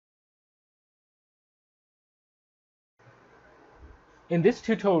In this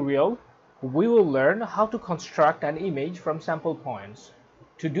tutorial, we will learn how to construct an image from sample points.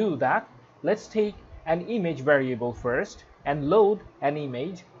 To do that, let's take an image variable first and load an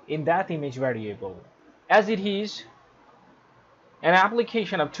image in that image variable. As it is an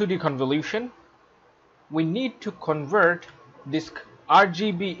application of 2D convolution, we need to convert this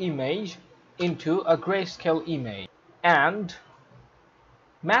RGB image into a grayscale image. And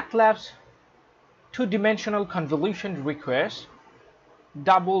MATLAB's two-dimensional convolution requires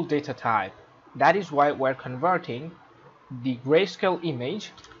double data type. That is why we're converting the grayscale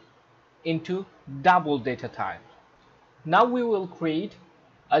image into double data type. Now we will create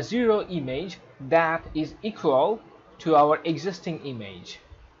a zero image that is equal to our existing image.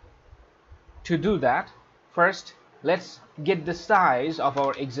 To do that, first let's get the size of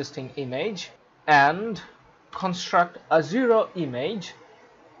our existing image and construct a zero image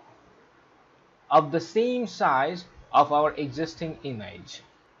of the same size of our existing image.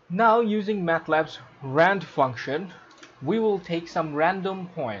 Now, using MATLAB's rand function, we will take some random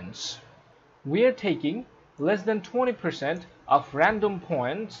points. We are taking less than 20% of random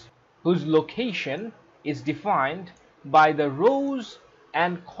points whose location is defined by the rows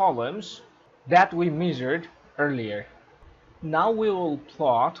and columns that we measured earlier. Now we will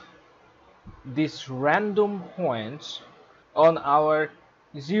plot these random points on our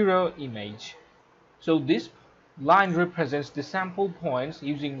zero image. So this line represents the sample points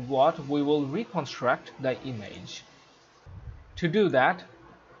using what we will reconstruct the image. To do that,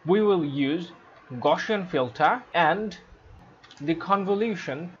 we will use Gaussian filter and the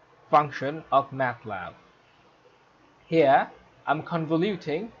convolution function of MATLAB. Here, I'm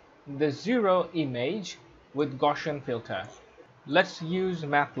convoluting the zero image with Gaussian filter. Let's use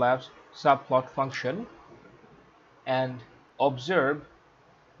MATLAB's subplot function and observe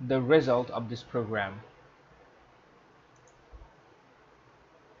the result of this program.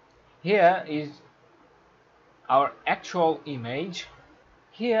 Here is our actual image.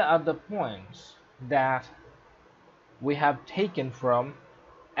 Here are the points that we have taken from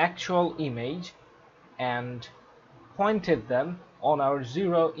actual image and pointed them on our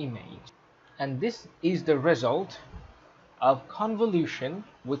zero image. And this is the result of convolution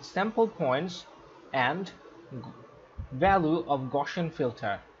with sample points and value of Gaussian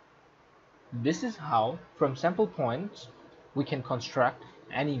filter. This is how, from sample points, we can construct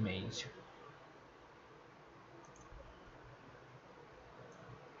an image.